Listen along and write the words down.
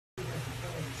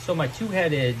So my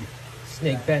two-headed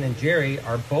snake Ben and Jerry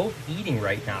are both eating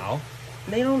right now.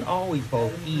 And they don't always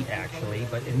both eat actually,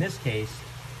 but in this case,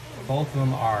 both of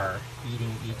them are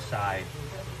eating each side.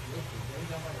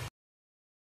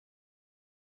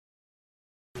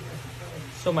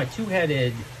 So my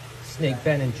two-headed snake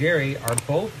Ben and Jerry are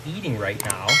both eating right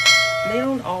now. And they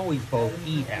don't always both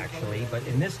eat actually, but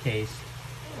in this case,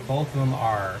 both of them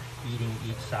are eating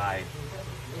each side.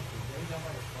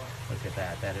 Look at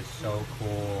that. That is so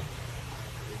cool.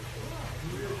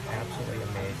 Absolutely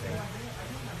amazing.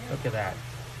 Look at that.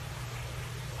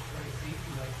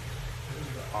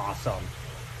 Awesome.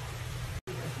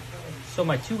 So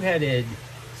my two-headed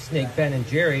snake Ben and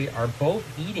Jerry are both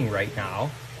eating right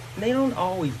now. And they don't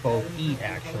always both eat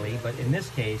actually, but in this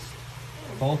case,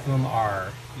 both of them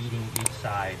are eating each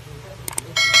side.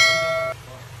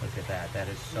 Look at that. That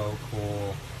is so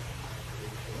cool.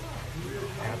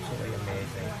 Absolutely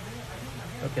amazing.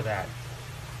 Look at that.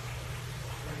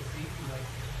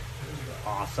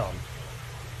 Awesome.